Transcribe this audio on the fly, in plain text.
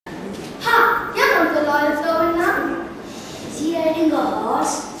comes the loyal servant now. Is he riding a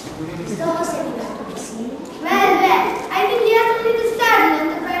horse? Is the horse any back to be seen? Well, I think he has only the saddle and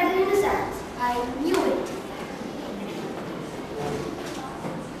the bridle in his hands. I knew it.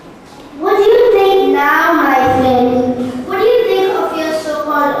 What do you think now, my friend? What do you think of your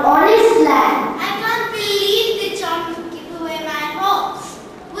so-called honest lad? I can't believe that John would give away my horse.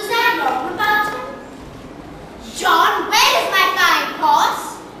 Was I wrong about him? John, where is my fine horse?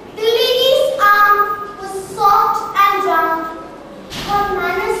 The lady's arm was soft and round, her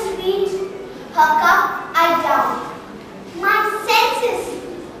manner sweet, her cup I downed. My senses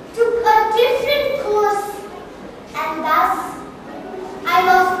took a different course, and thus I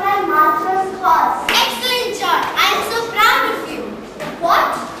lost my master's horse. Excellent, John. I am so proud of you.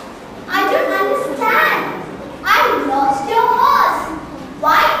 What? I don't understand. I lost your horse.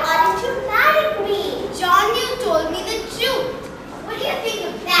 Why aren't you married me? John, you told me the truth. What do you think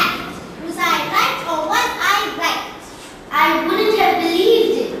of that? Was I right or was I right? I wouldn't have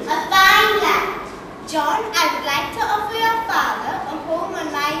believed it. A fine lad. John, I would like to offer your father a home on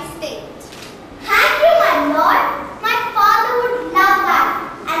my estate. Thank you, my lord. My father would love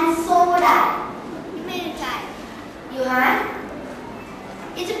that, and so would I. You may retire. Johann,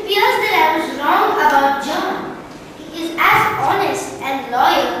 it appears that I was wrong about John. He is as honest and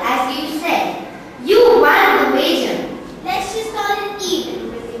loyal as you said. You won the wager. Let's just call it even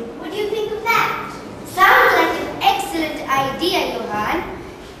with him. What do you think of that? Sounds like an excellent idea, Johann.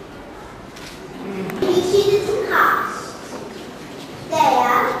 We cheated to cast.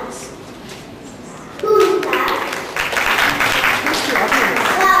 There. Who's that?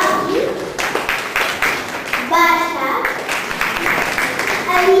 Ravi. Basha.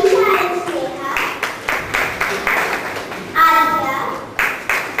 Alicia and Sneha. Adya.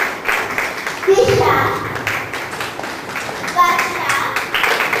 Disha. Basha.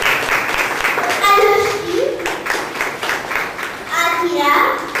 Anushki. Atira.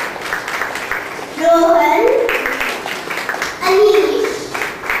 Rohan, Anish,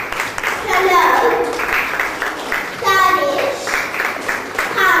 Shalal, Tarish,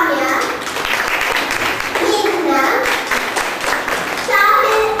 Kamya, Meghna,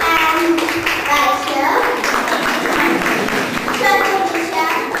 Sahil and Vaishnav, Shraddha,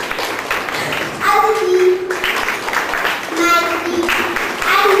 Aditi, Maiti,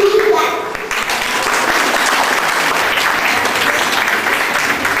 and Rita.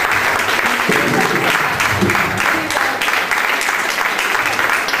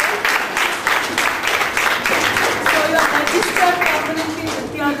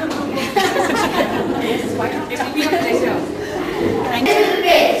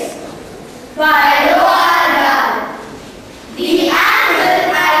 By the water, the animal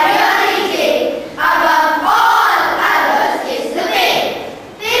I really take above all others is the pig.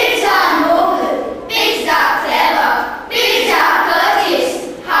 Pigs are noble, pigs are clever, pigs are courteous.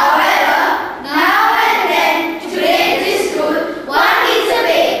 However, now and then, to break this rule, one meets a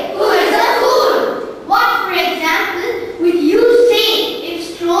pig who is a fool. What, for example, would you say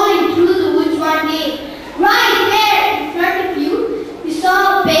if strolling through the woods one day, right there in front of you, you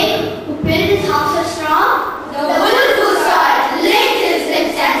saw a pig who built his house of straw? The wolf who saw it licked his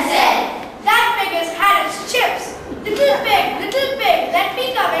lips and said, "That pig has had its chips. Little pig, let me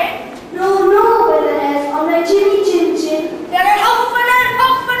come in." "No, but it has on my chinny chin chin." "Then huff and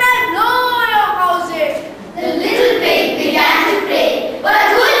blow your houses." The little pig began to pray, but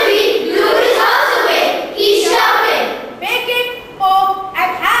Wolfie blew his house away. He shouted, "Bacon, pork,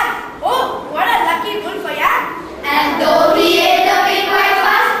 and ham. Oh, what a lucky wolf I am." And though he ate the pig quite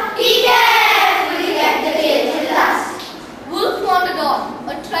fast, he carefully kept the tail to the last. Wolf wandered on,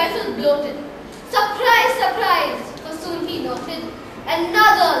 a trifle bloated. Surprise, surprise, for soon he noted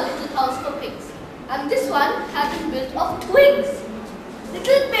another little house for pigs, and this one had been built of twigs.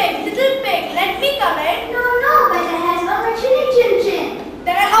 Little pig, let me come in." No, but it has got a chinny chin chin."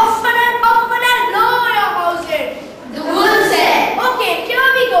 "Then I'll huff and blow your house in." The wolf said, "Okay, here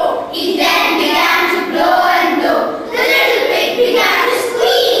we go." He then began to blow and blow. The little pig began to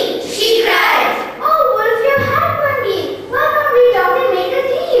squeal. She cried, "Oh, wolf, you had one me. Why don't we talk and make a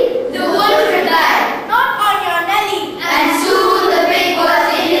deal?" The wolf replied, "Not on your Nelly." And soon the pig was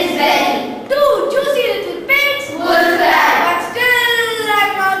in his belly. "Two juicy little pigs," wolf cried. "But still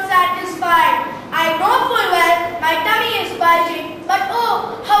I'm not satisfied. I know full well my tummy is bulging, but oh,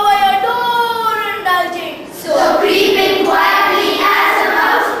 how I adore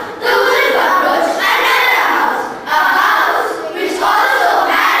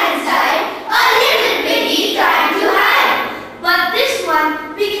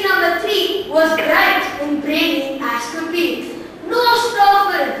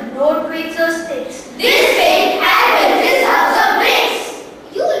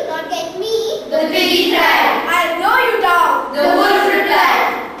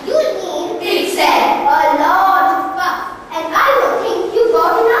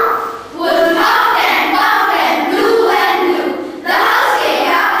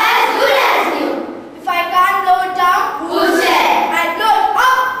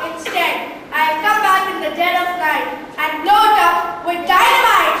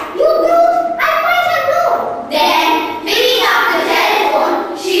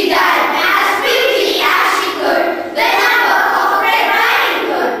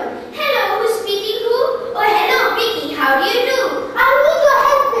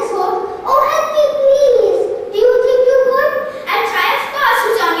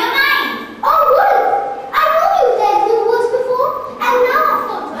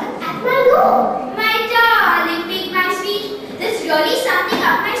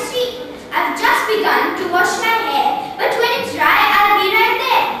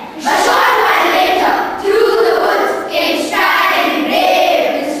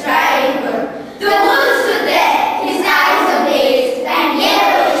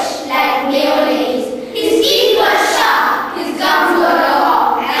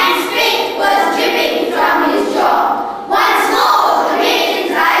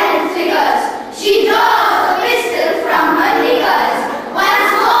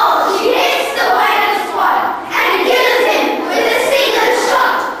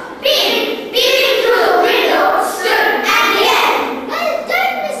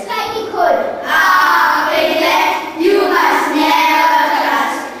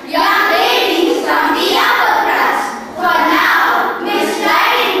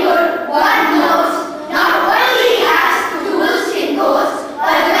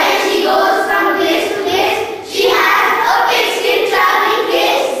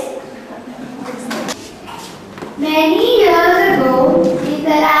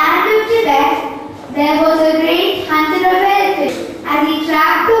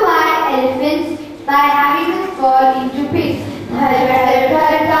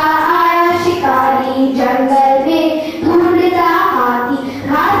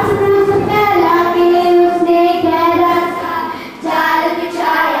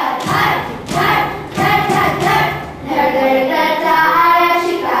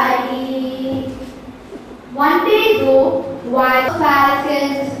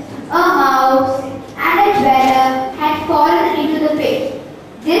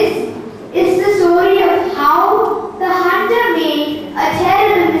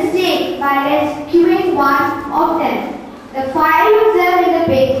The 5 observed in the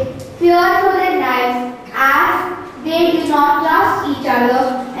pit feared for their lives as they did not trust each other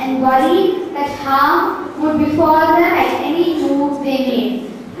and worried that harm would befall them at any move they made.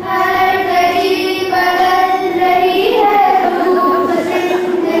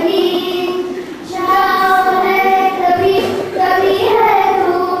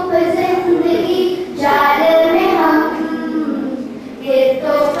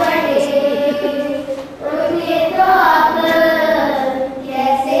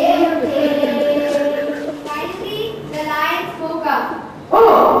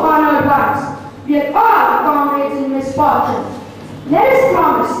 We are all comrades in misfortune. Let us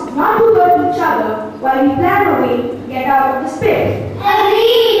promise not to hurt each other while we plan a way to get out of this pit.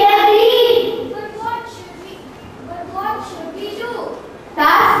 Agreed, agreed. But what should we do?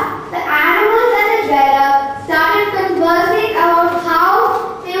 Thus, the animals and the dweller started conversing about how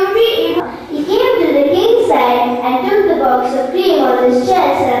they would be able. He came to the king's side and took the box of cream on his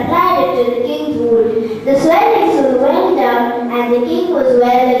chest and applied it to the king's wound. The swelling soon went down and the king was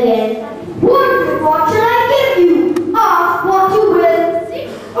well again. What shall I give you? Ask what you will.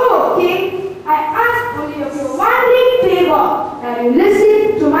 Oh, king, I ask only of your one great favor, that you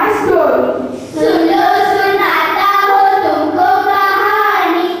listen to my story. सुनो सुनाता हो तुमको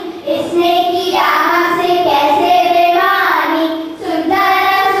कहानी, इसने किया हमसे कैसे बेईमानी। सुन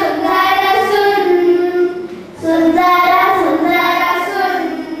जरा सुन, सुन जरा सुन,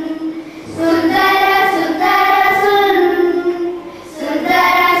 सुन जरा सुन, सुन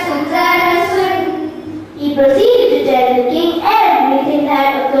जरा सुन। He proceeded to tell the king everything that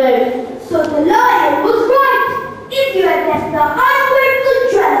occurred. So the lawyer was right. If you had left the earthquake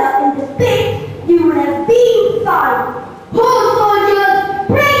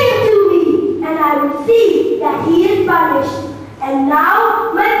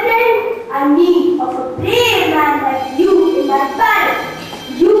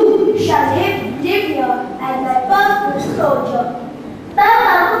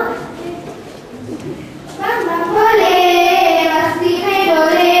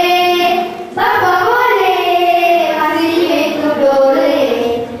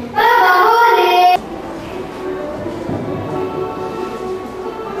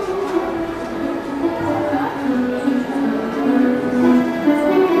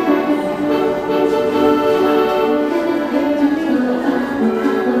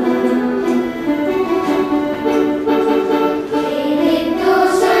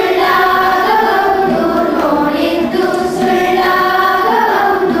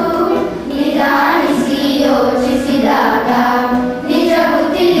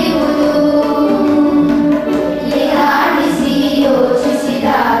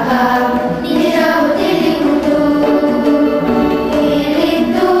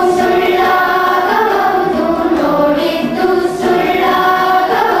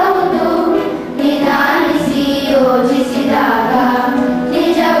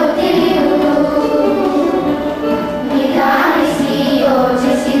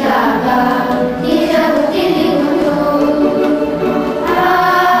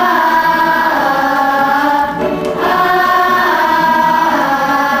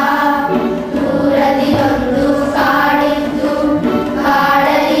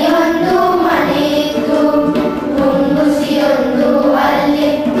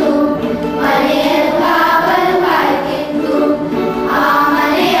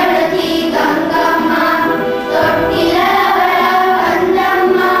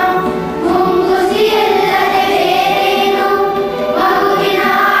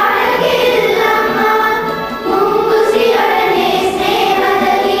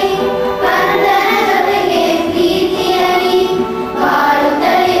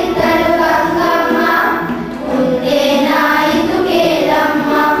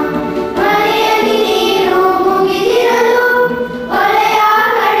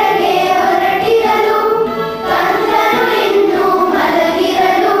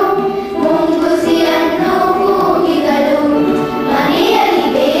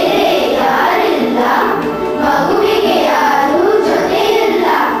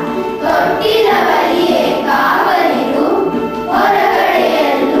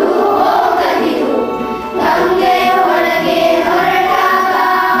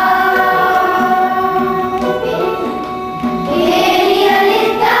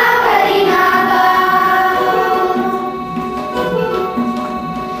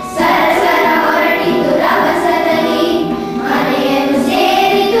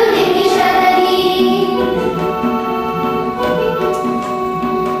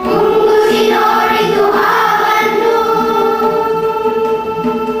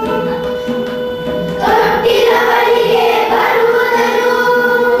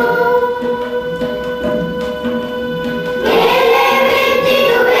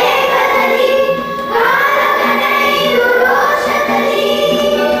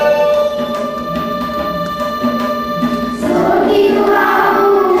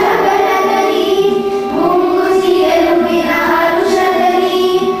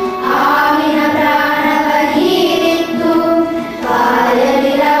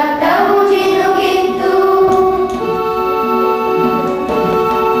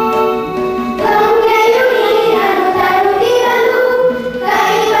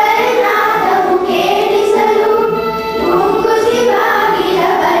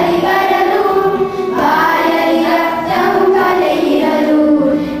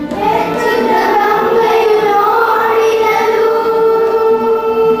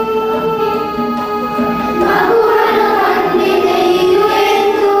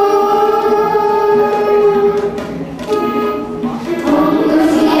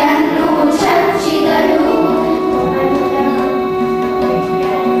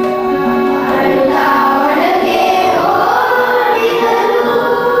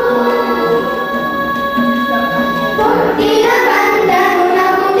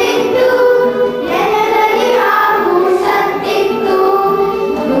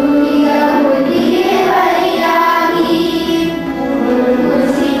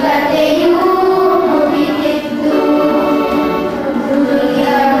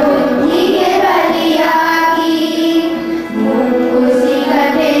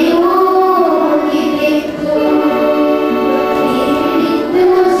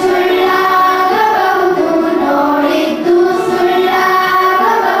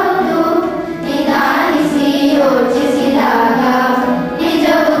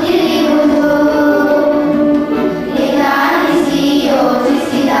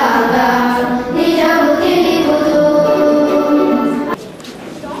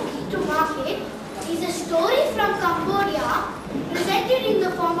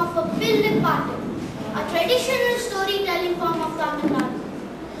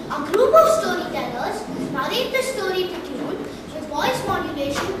A group of storytellers narrate the story to tune with voice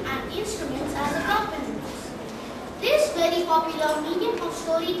modulation and instruments as accompaniments. This very popular medium of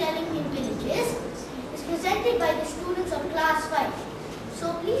storytelling in villages is presented by the students of class 5.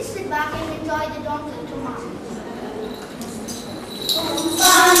 So please sit back and enjoy the donkey tomorrow.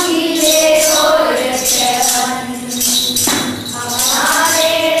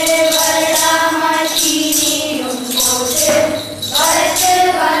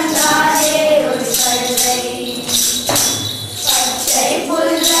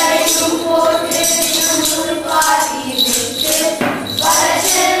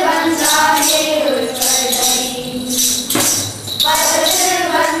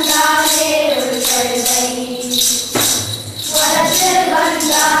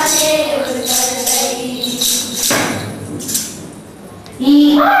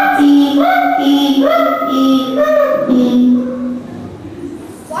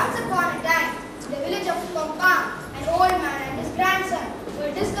 Once upon a time, in the village of Pampang, an old man and his grandson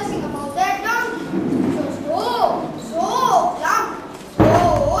were discussing about their donkey. It was so plump, so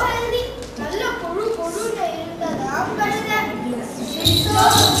healthy. Nalla koru irundadam kadade.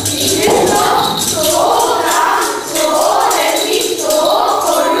 It is so plump, so healthy, so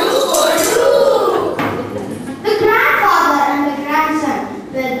koru. The grandfather and the grandson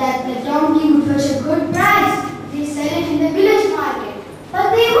felt that the donkey would fetch a good price. They sell it in the village market. But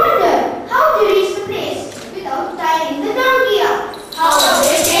they wondered how to reach the place without tying the donkey up. How would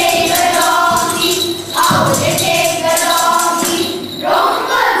they take the donkey? How would they take the donkey?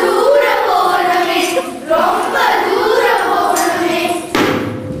 Romba dura porame, romba dura porame.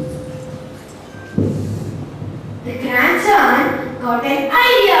 The grandson got an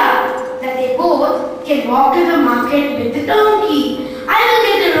idea that they both can walk to the market with the donkey. I will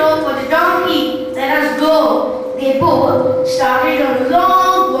get the rope for the donkey. Let us go. They both started on a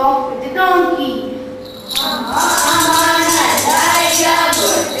long walk with the donkey.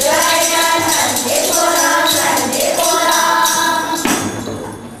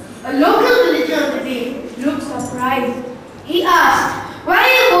 A local villager on the way looked surprised. He asked, "Why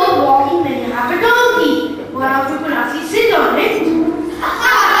are you both walking when you have a donkey? One of you could actually sit on it."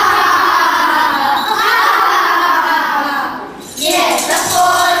 Yes, of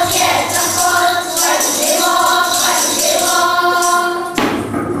course, yes, of course. Why do they walk? Why do they walk?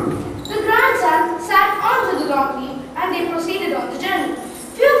 The grandson sat onto the donkey and they proceeded on the journey.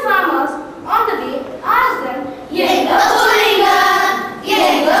 Few farmers on the way asked them, "Yenga poringa?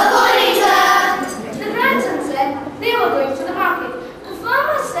 Yenga poringa?" The grandson said they were going to the market. The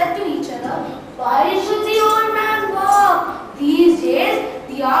farmers said to each other, "Why should the old man walk? These days,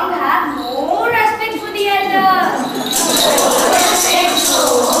 the young have no respect for the elders."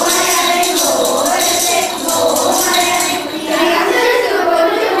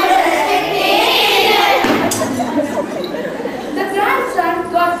 The grandson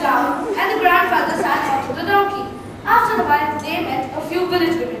got down and the grandfather sat onto the donkey. After a while, they met a few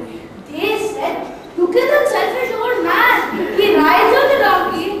village women. They said, "Look at that selfish old man. He rides on the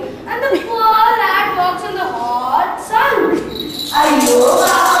donkey and the poor lad walks in the hot sun." Ayo, old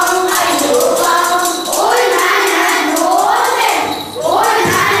man had no sense. Old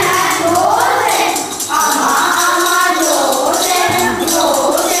man had no sense. Ama, no sense, no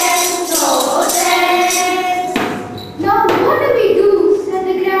sense, no sense. "Now what do we do?" said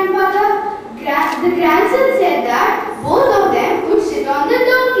the grandfather. The grandson said that both of them could sit on the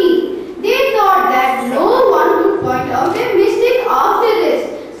donkey. They thought that no one would point out a mistake after this.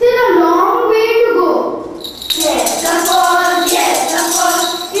 Still a long way to go. Yes, of course, yes, of course.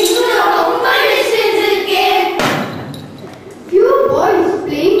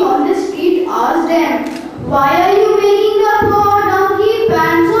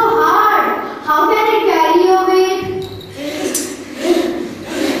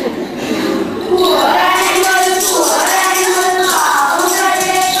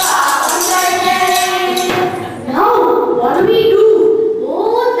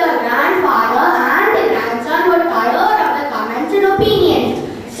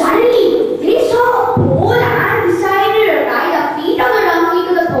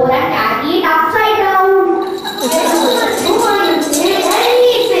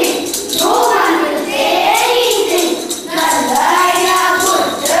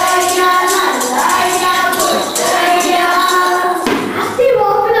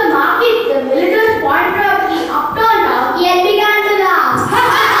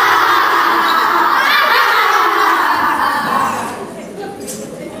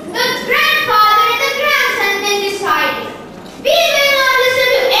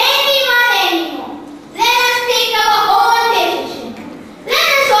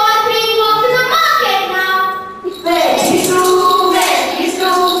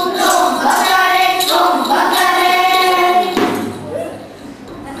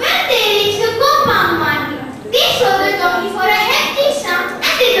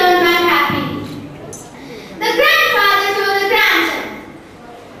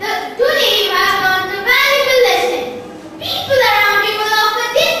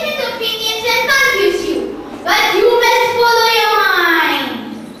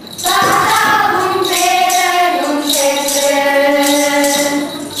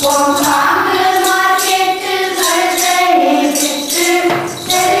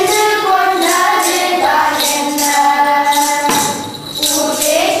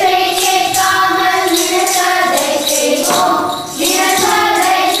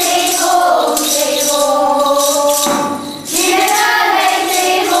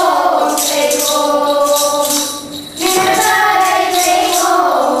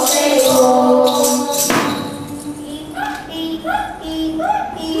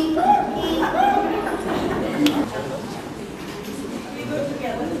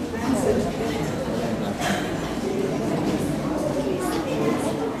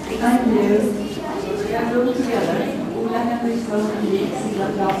 Thank you. We are all together. Ola Henriksson and me, Silla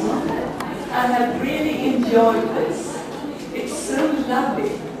Claesson. I have really enjoyed this. It's so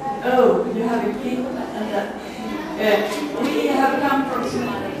lovely. Oh, you have a kid and we have come from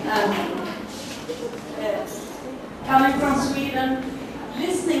Sweden and coming from Sweden,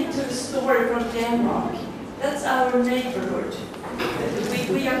 listening to a story from Denmark. That's our neighborhood.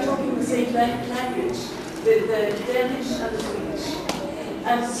 We are talking the same language, the Danish and the Swedish.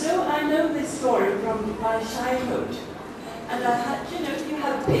 And so I know this story from my childhood. And I had, you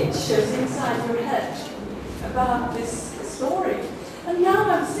have pictures inside your head about this story. And now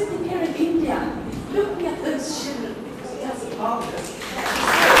I'm sitting here in India, looking at those children, because it has a father.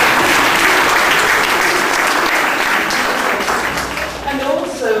 And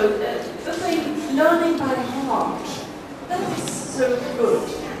also, the thing, learning by heart, that is so good.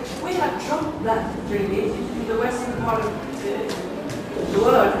 We have dropped that really in the western part of the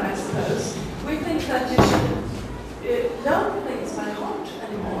world, I suppose. We think that you should learn things by heart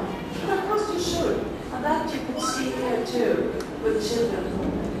anymore. And of course you should. And that you can see here too, with children.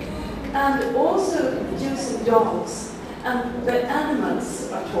 And also using dogs. And the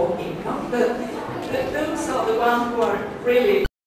animals are talking. Those are the ones who are really